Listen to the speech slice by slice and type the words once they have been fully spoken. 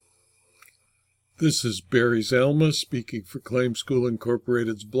This is Barry Zalma speaking for Claim School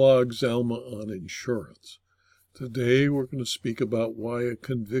Incorporated's blog, Zalma on Insurance. Today we're going to speak about why a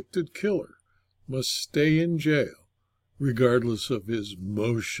convicted killer must stay in jail regardless of his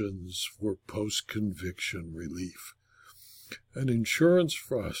motions for post-conviction relief. An insurance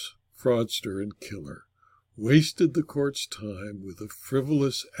fraudster and killer wasted the court's time with a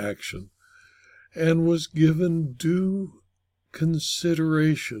frivolous action and was given due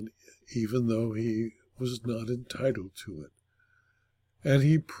consideration even though he was not entitled to it. And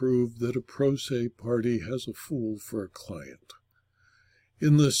he proved that a pro se party has a fool for a client.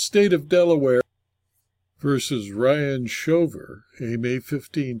 In the state of Delaware versus Ryan Shover, a May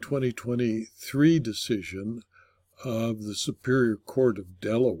 15, 2023 decision of the Superior Court of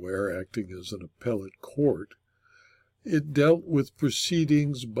Delaware acting as an appellate court, it dealt with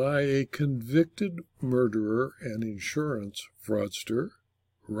proceedings by a convicted murderer and insurance fraudster,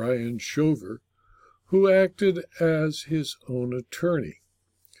 Ryan Shover, who acted as his own attorney.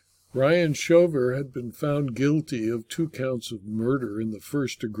 Ryan Shover had been found guilty of 2 counts of murder in the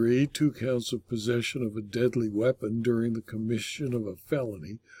first degree, 2 counts of possession of a deadly weapon during the commission of a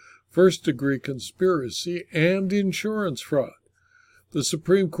felony, first-degree conspiracy, and insurance fraud. The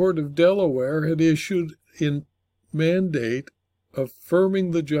Supreme Court of Delaware had issued a mandate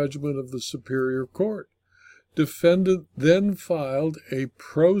affirming the judgment of the Superior Court. Defendant then filed a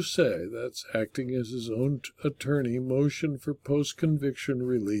pro se, that's acting as his own attorney, motion for post-conviction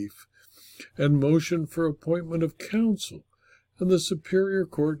relief and motion for appointment of counsel, and the Superior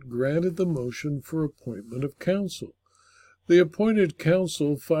Court granted the motion for appointment of counsel. The appointed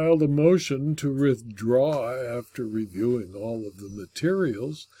counsel filed a motion to withdraw after reviewing all of the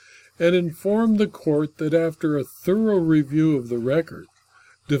materials and informed the court that after a thorough review of the record,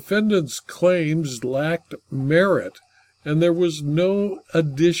 defendant's claims lacked merit, and there was no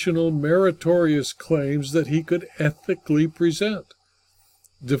additional meritorious claims that he could ethically present.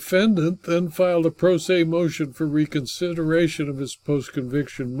 Defendant then filed a pro se motion for reconsideration of his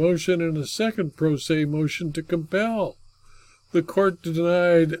post-conviction motion and a second pro se motion to compel. The court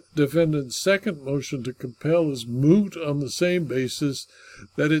denied defendant's second motion to compel as moot on the same basis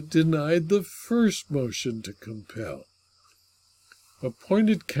that it denied the first motion to compel.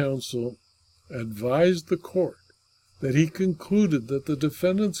 Appointed counsel advised the court that he concluded that the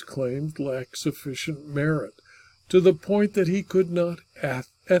defendant's claims lacked sufficient merit, to the point that he could not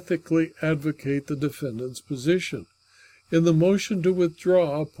ethically advocate the defendant's position. In the motion to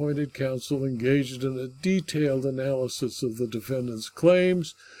withdraw, appointed counsel engaged in a detailed analysis of the defendant's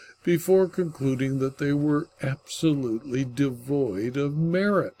claims before concluding that they were absolutely devoid of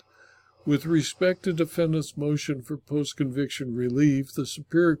merit. With respect to defendant's motion for post-conviction relief, the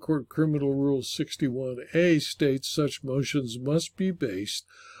Superior Court Criminal Rule 61A states such motions must be based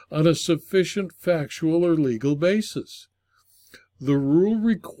on a sufficient factual or legal basis. The rule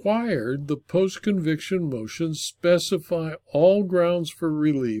required the post-conviction motion specify all grounds for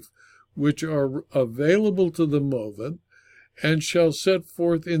relief which are available to the movant and shall set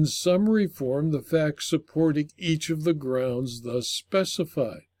forth in summary form the facts supporting each of the grounds thus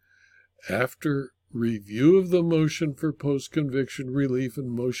specified. After review of the motion for post-conviction relief and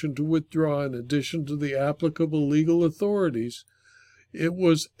motion to withdraw in addition to the applicable legal authorities, it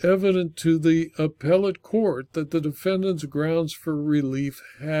was evident to the appellate court that the defendant's grounds for relief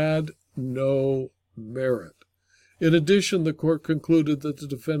had no merit. In addition, the court concluded that the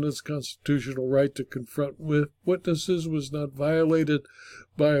defendant's constitutional right to confront witnesses was not violated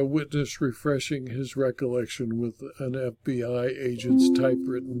by a witness refreshing his recollection with an FBI agent's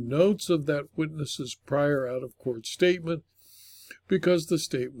typewritten notes of that witness's prior out-of-court statement, because the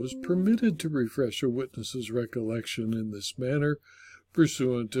state was permitted to refresh a witness's recollection in this manner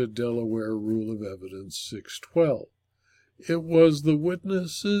pursuant to Delaware Rule of Evidence 612. It was the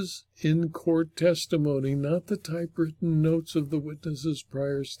witness's in-court testimony, not the typewritten notes of the witness's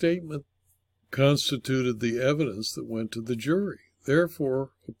prior statement, constituted the evidence that went to the jury.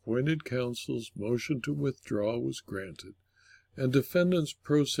 Therefore, appointed counsel's motion to withdraw was granted, and defendant's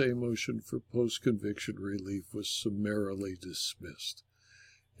pro se motion for post-conviction relief was summarily dismissed.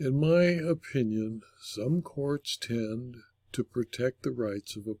 In my opinion, some courts tend to protect the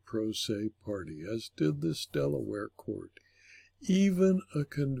rights of a pro se party, as did this Delaware court, even a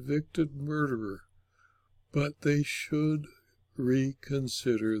convicted murderer, but they should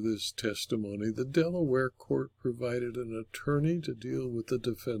reconsider this testimony. The Delaware court provided an attorney to deal with the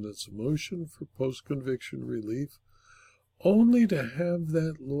defendant's motion for post-conviction relief, only to have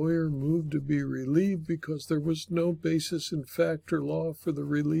that lawyer move to be relieved because there was no basis in fact or law for the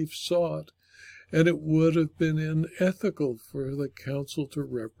relief sought, and it would have been unethical for the counsel to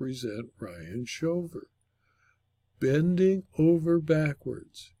represent Ryan Shover. Bending over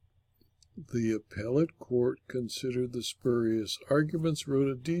backwards, the appellate court considered the spurious arguments, wrote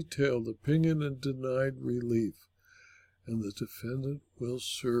a detailed opinion, and denied relief, and the defendant will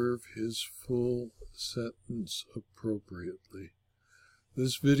serve his full sentence appropriately.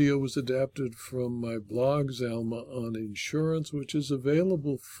 This video was adapted from my blog, Zalma on Insurance, which is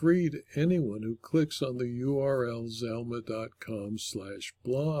available free to anyone who clicks on the URL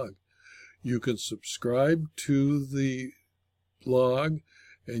zalma.com/blog. You can subscribe to the blog,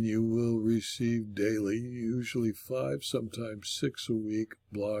 and you will receive daily, usually 5, sometimes 6 a week,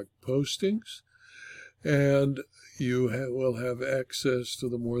 blog postings. And you will have access to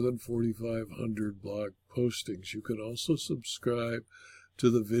the more than 4,500 blog postings. You can also subscribe to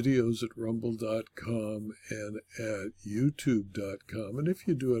the videos at rumble.com and at youtube.com. And if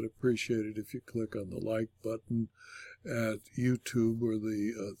you do, I'd appreciate it if you click on the like button at YouTube or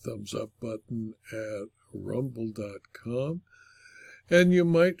the thumbs up button at rumble.com. And you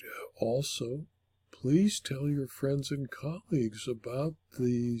might also please tell your friends and colleagues about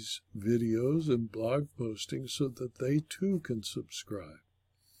these videos and blog postings so that they too can subscribe.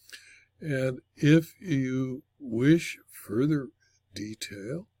 And if you wish further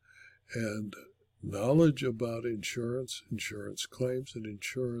detail and knowledge about insurance, insurance claims, and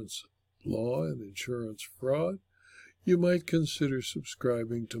insurance law and insurance fraud, you might consider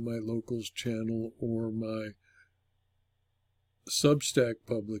subscribing to my Locals channel or my Substack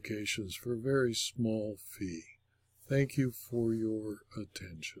publications for a very small fee. Thank you for your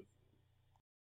attention.